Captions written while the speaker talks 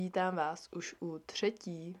Vítám vás už u 3.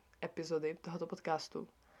 epizody tohoto podcastu.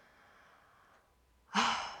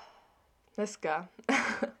 Dneska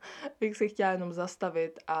bych si chtěla jenom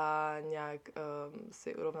zastavit a nějak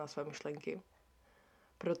si urovnat své myšlenky.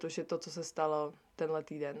 Protože to, co se stalo tenhle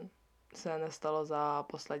týden, se nestalo za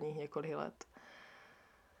posledních několik let.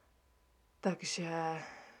 Takže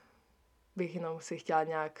bych jenom si chtěla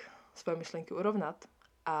nějak své myšlenky urovnat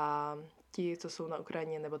a ti, co jsou na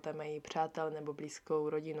Ukrajině, nebo tam mají přátel nebo blízkou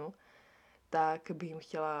rodinu, tak bych jim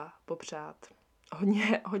chtěla popřát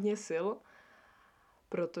hodně sil,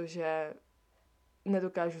 protože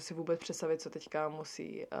nedokážu si vůbec představit, co teďka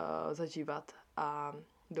musí zažívat a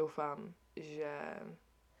doufám, že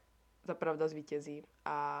ta pravda zvítězí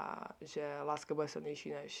a že láska bude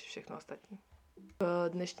silnější než všechno ostatní. V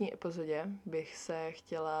dnešní epizodě bych se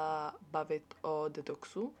chtěla bavit o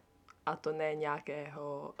detoxu, a to ne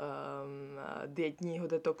nějakého dietního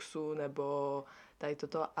detoxu nebo tady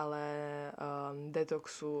toto, ale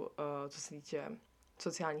detoxu, co se týče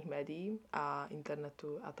sociálních médií a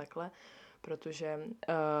internetu a takhle, protože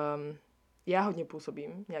já hodně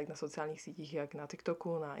působím nějak na sociálních sítích, jak na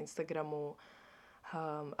TikToku, na Instagramu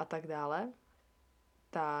a tak dále,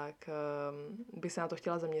 tak bych se na to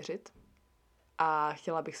chtěla zaměřit a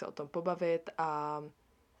chtěla bych se o tom pobavit a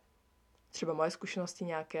třeba moje zkušenosti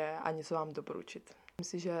nějaké a něco vám doporučit.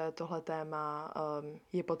 Myslím si, že tohle téma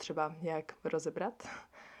je potřeba nějak rozebrat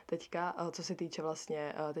teďka, co se týče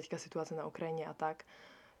vlastně teďka situace na Ukrajině a tak.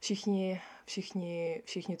 Všichni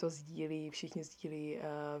to sdílí, všichni sdílí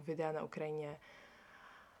videa na Ukrajině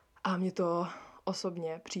a mně to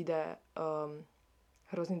osobně přijde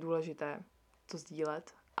hrozně důležité to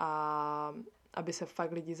sdílet a aby se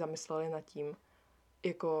fakt lidi zamysleli nad tím,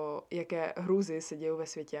 jako jaké hrůzy se dějou ve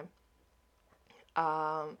světě.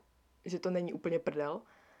 A že to není úplně prdel,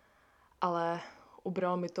 ale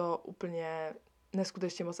ubralo mi to úplně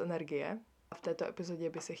neskutečně moc energie. A v této epizodě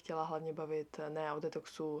by se chtěla hlavně bavit ne o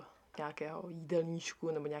detoxu nějakého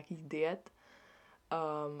jídelníčku nebo nějakých diet,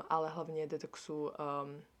 ale hlavně detoxu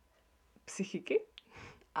psychiky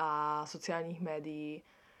a sociálních médií,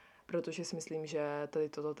 protože si myslím, že tady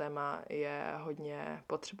toto téma je hodně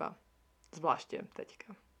potřeba, zvláště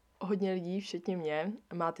teďka. Hodně lidí, včetně mě,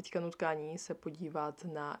 má teďka nutkání se podívat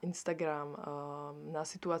na Instagram, na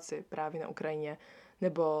situaci právě na Ukrajině,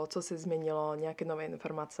 nebo co se změnilo, nějaké nové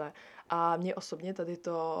informace. A mě osobně tady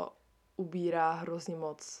to ubírá hrozně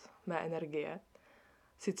moc mé energie.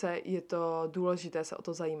 Sice je to důležité se o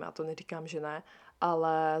to zajímat, to neříkám, že ne,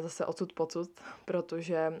 ale zase odsud pocud,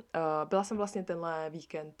 protože byla jsem vlastně tenhle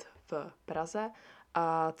víkend v Praze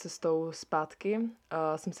a cestou zpátky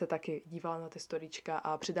jsem se taky dívala na ty storíčka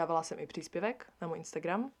a přidávala jsem i příspěvek na můj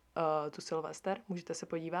Instagram, tu Silvester, můžete se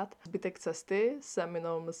podívat. Zbytek cesty jsem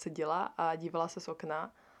jenom seděla a dívala se z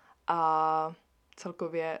okna a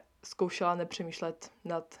celkově zkoušela nepřemýšlet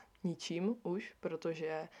nad ničím už,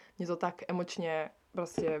 protože mě to tak emočně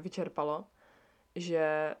prostě vyčerpalo,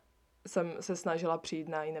 že jsem se snažila přijít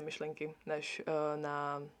na jiné myšlenky, než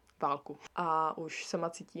na válku. A už sama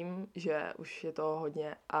cítím, že už je to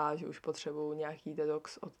hodně a že už potřebuji nějaký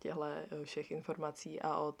detox od těchto všech informací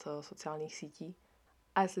a od sociálních sítí.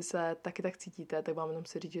 A jestli se taky tak cítíte, tak vám jenom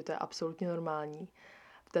si říct, že to je absolutně normální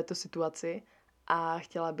v této situaci a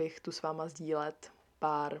chtěla bych tu s váma sdílet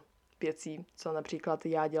pár věcí, co například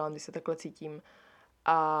já dělám, když se takhle cítím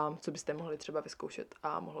a co byste mohli třeba vyzkoušet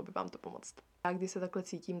a mohlo by vám to pomoct. A když se takhle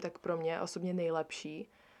cítím, tak pro mě osobně nejlepší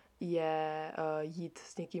je jít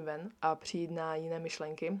s někým ven a přijít na jiné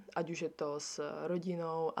myšlenky, ať už je to s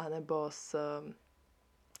rodinou anebo s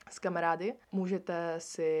kamarády. Můžete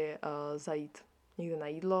si zajít někde na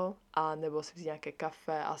jídlo a nebo si vzít nějaké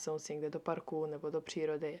kafe a sednout si někde do parku nebo do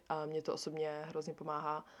přírody a mě to osobně hrozně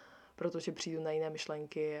pomáhá, protože přijdu na jiné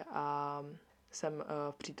myšlenky a jsem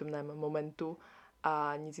v přítomném momentu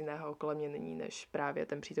a nic jiného kolem mě není než právě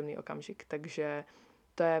ten přítomný okamžik. Takže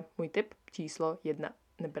to je můj tip číslo 1.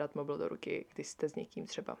 Nebrat mobil do ruky, když jste s někým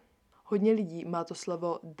třeba. Hodně lidí má to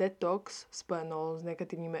slovo detox spojeno s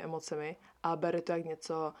negativními emocemi a bere to jak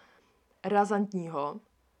něco razantního.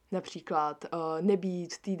 Například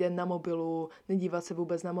nebýt týden na mobilu, nedívat se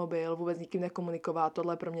vůbec na mobil, vůbec nikým nekomunikovat,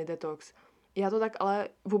 tohle je pro mě detox. Já to tak ale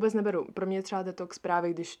vůbec neberu. Pro mě je třeba detox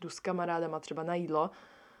právě, když jdu s kamarádama třeba na jídlo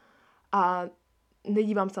a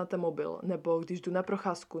nedívám se na ten mobil, nebo když jdu na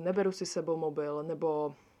procházku, neberu si sebou mobil,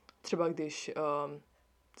 nebo třeba když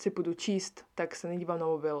si půjdu číst, tak se nedívám na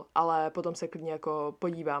mobil, ale potom se klidně jako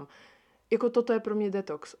podívám. Jako toto je pro mě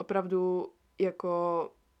detox. Opravdu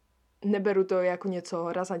jako neberu to jako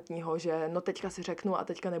něco razantního, že no teďka si řeknu a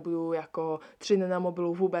teďka nebudu jako 3 dny na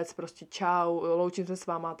mobilu vůbec, prostě čau, loučím se s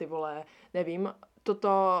váma, ty vole, nevím.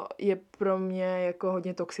 toto je pro mě jako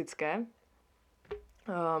hodně toxické.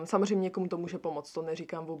 Samozřejmě někomu to může pomoct, to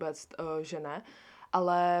neříkám vůbec, že ne,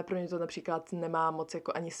 ale pro mě to například nemá moc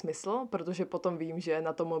jako ani smysl, protože potom vím, že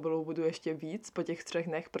na tom mobilu budu ještě víc po těch 3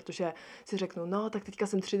 dnech, protože si řeknu, no tak teďka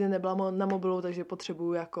jsem 3 dny nebyla na mobilu, takže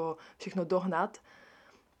potřebuju jako všechno dohnat.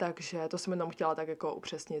 Takže to jsem jenom chtěla tak jako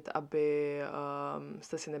upřesnit, aby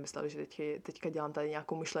jste si nemysleli, že teďka dělám tady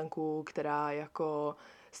nějakou myšlenku, která jako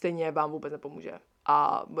stejně vám vůbec nepomůže.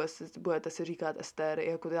 A budete si říkat, Ester,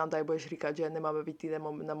 jako ty nám tady budeš říkat, že nemáme být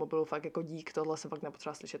týden na mobilu, fakt jako dík, tohle jsem fakt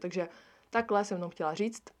nepotřeba slyšet. Takže takhle jsem jenom chtěla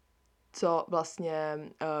říct, co vlastně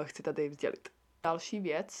chci tady sdělit. Další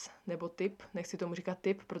věc, nebo tip, nechci tomu říkat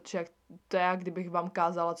tip, protože to je, jak kdybych vám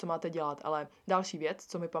kázala, co máte dělat, ale další věc,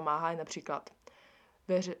 co mi pomáhá, je například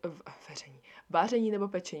vaření nebo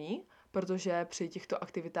pečení, protože při těchto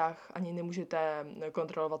aktivitách ani nemůžete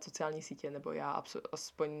kontrolovat sociální sítě, nebo já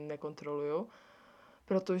aspoň nekontroluju,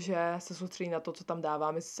 protože se soustředí na to, co tam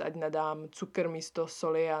dávám, ať nedám cukr místo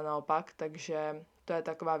soli a naopak, takže to je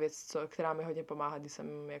taková věc, která mi hodně pomáhá, když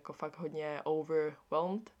jsem jako fakt hodně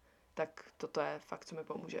overwhelmed, tak toto je fakt, co mi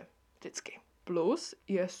pomůže vždycky. Plus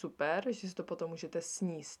je super, že si to potom můžete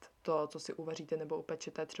sníst, to, co si uvaříte nebo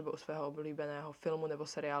upečete třeba u svého oblíbeného filmu nebo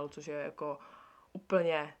seriálu, což je jako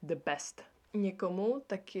úplně the best. Někomu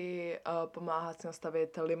taky pomáhá si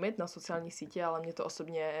nastavit limit na sociální sítě, ale mě to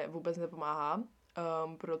osobně vůbec nepomáhá,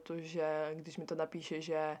 protože když mi to napíše,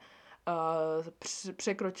 že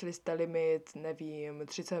překročili jste limit, nevím,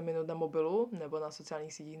 30 minut na mobilu nebo na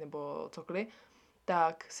sociálních sítích nebo cokoliv,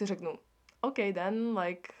 tak si řeknu, OK, then,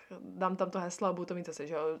 like, dám tam to heslo a budu to mít zase,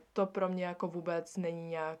 že jo. To pro mě jako vůbec není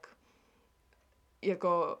nějak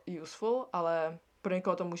jako useful, ale pro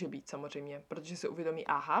někoho to může být samozřejmě, protože si uvědomí,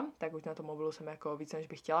 aha, tak už na tom mobilu jsem jako více, než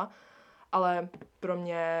bych chtěla, ale pro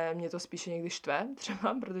mě to spíše někdy štve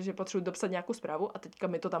třeba, protože potřebuji dopsat nějakou zprávu a teďka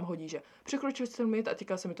mi to tam hodí, že překročil jste limit a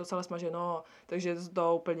teďka se mi to celé smaže, no, takže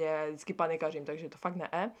to úplně vždycky panikařím, takže to fakt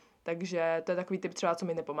ne. Takže to je takový typ třeba, co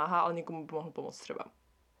mi nepomáhá, ale někomu by mohl pomoct třeba.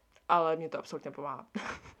 Ale mě to absolutně pomáhá.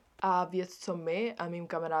 A věc, co mi a mým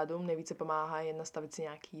kamarádům nejvíce pomáhá, je nastavit si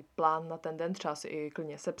nějaký plán na ten den, třeba si i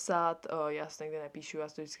klidně sepsat, já si někde nepíšu, já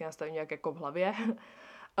si to vždycky nastavím nějak jako v hlavě,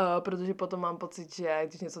 protože potom mám pocit, že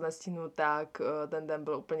když něco nestihnu, tak ten den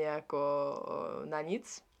byl úplně jako na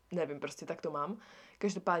nic, nevím, prostě tak to mám.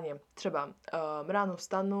 Každopádně třeba ráno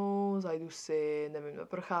vstanu, zajdu si, nevím, na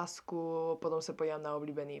procházku, potom se podívám na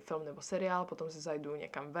oblíbený film nebo seriál, potom si zajdu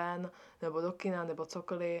někam ven, nebo do kina, nebo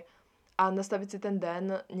cokoliv. A nastavit si ten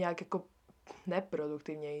den nějak jako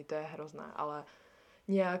neproduktivněji, to je hrozné, ale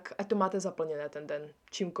nějak, ať to máte zaplněné ten den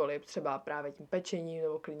čímkoliv, třeba právě tím pečením,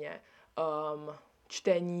 nebo klidně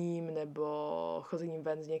čtením, nebo chozením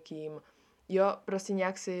ven s někým. Jo, prostě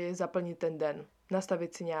nějak si zaplnit ten den.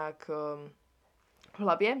 Nastavit si nějak v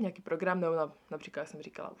hlavě nějaký program, nebo například, jak jsem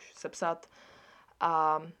říkala, už sepsat.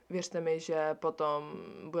 A věřte mi, že potom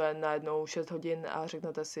bude najednou 6 hodin a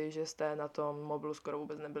řeknete si, že jste na tom mobilu skoro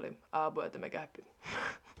vůbec nebyli a budete mega happy.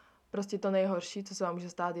 Prostě to nejhorší, co se vám může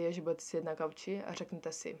stát, je, že budete sedět na kauči a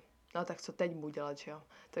řeknete si, no tak co teď budu dělat, že jo?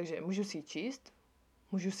 Takže můžu si jít číst,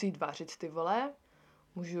 můžu si jít vařit, ty vole,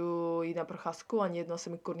 můžu jít na procházku, ani jedno se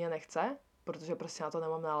mi kurně nechce, protože prostě na to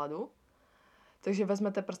nemám náladu. Takže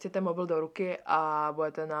vezmete prostě ten mobil do ruky a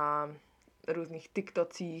budete na různých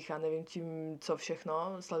TikTocích a nevím čím, co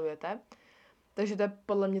všechno sledujete. Takže to je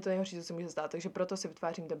podle mě to nejhorší, co se může stát. Takže proto si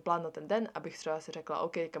vytvářím ten plán na ten den, abych třeba si řekla,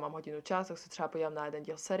 OK, kam mám hodinu čas, tak se třeba podívám na jeden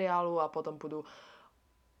díl seriálu a potom půjdu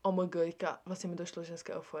vlastně mi došlo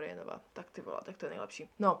ženské euforie nová. Tak ty vole, tak to je nejlepší.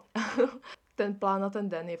 No, ten plán na ten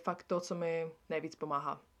den je fakt to, co mi nejvíc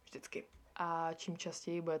pomáhá vždycky. A čím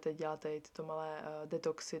častěji budete dělat tyto malé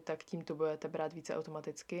detoxy, tak tím to budete brát více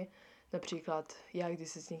automaticky. Například já, když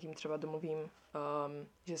si s někým třeba domluvím,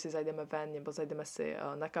 že si zajdeme ven, nebo zajdeme si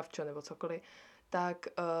na kavčo, nebo cokoliv, tak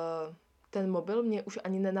ten mobil mě už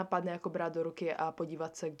ani nenapadne jako brát do ruky a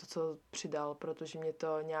podívat se, kdo co přidal, protože mě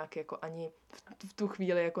to nějak jako ani v tu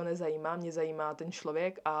chvíli jako nezajímá. Mě zajímá ten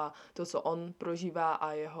člověk a to, co on prožívá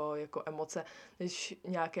a jeho jako emoce, než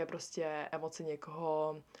nějaké prostě emoce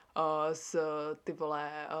někoho z ty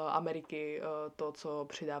vole Ameriky, to, co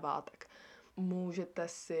přidává a tak. Můžete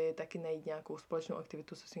si taky najít nějakou společnou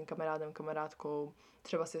aktivitu se svým kamarádem, kamarádkou.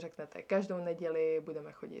 Třeba si řeknete, každou neděli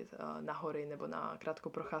budeme chodit na hory nebo na krátkou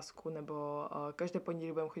procházku, nebo každé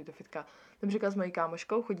pondělí budeme chodit do fitka. Například s mojí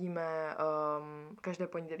kámoškou chodíme každé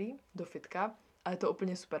pondělí do fitka a je to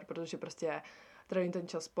úplně super, protože prostě trávím ten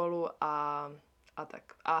čas spolu a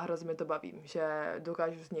tak. A hrozně mě to baví, že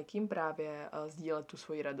dokážu s někým právě sdílet tu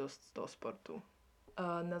svoji radost z toho sportu.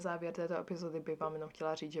 Na závěr této epizody bych vám jenom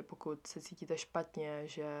chtěla říct, že pokud se cítíte špatně,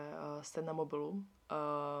 že jste na mobilu,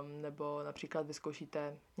 nebo například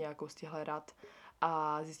vyzkoušíte nějakou z těchto rad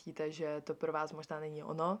a zjistíte, že to pro vás možná není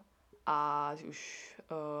ono a že už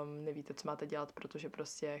nevíte, co máte dělat, protože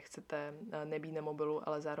prostě chcete nebýt na mobilu,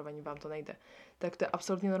 ale zároveň vám to nejde, tak to je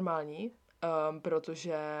absolutně normální,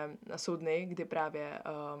 protože jsou dny, kdy právě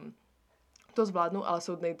to zvládnu, ale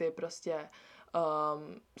jsou dny, kdy prostě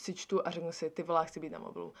si čtu a řeknu si, ty vole, chci být na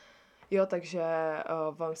mobilu. Jo, takže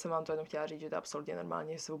jsem vám to jenom chtěla říct, že to je absolutně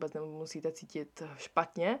normální, že se vůbec nemusíte cítit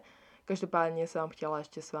špatně. Každopádně jsem vám chtěla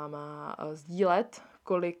ještě s váma sdílet,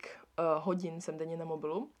 kolik hodin jsem denně na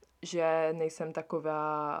mobilu, že nejsem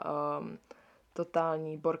taková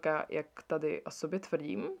totální borka, jak tady o sobě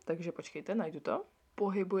tvrdím, takže počkejte, najdu to.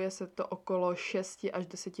 Pohybuje se to okolo 6 až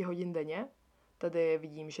 10 hodin denně. Tady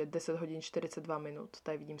vidím, že 10 hodin 42 minut,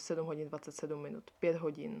 tady vidím 7 hodin 27 minut, 5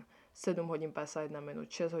 hodin, 7 hodin 51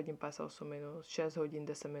 minut, 6 hodin 58 minut, 6 hodin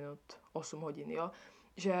 10 minut, 8 hodin, jo.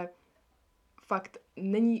 Že fakt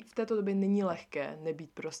v této době není lehké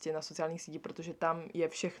nebýt prostě na sociálních sítích, protože tam je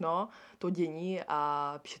všechno, to dění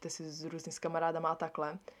a píšete si s kamarádama a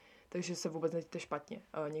takhle. Takže se vůbec necítíte špatně.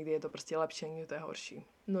 Někdy je to prostě lepší, někdy to je horší.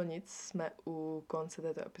 No nic, jsme u konce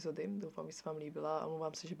této epizody. Doufám, že se vám líbila.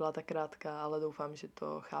 Omlouvám se, že byla tak krátká, ale doufám, že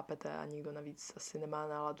to chápete a nikdo navíc asi nemá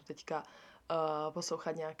náladu teďka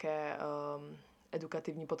poslouchat nějaké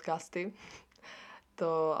edukativní podcasty.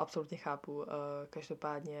 To absolutně chápu.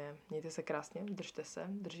 Každopádně mějte se krásně, držte se.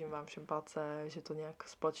 Držím vám všem palce, že to nějak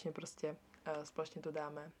společně to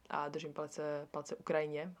dáme. A držím palce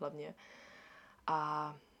Ukrajině hlavně.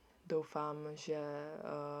 A doufám, že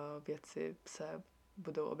věci se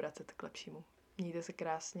budou obracet k lepšímu. Mějte se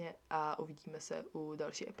krásně a uvidíme se u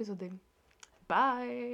další epizody. Bye!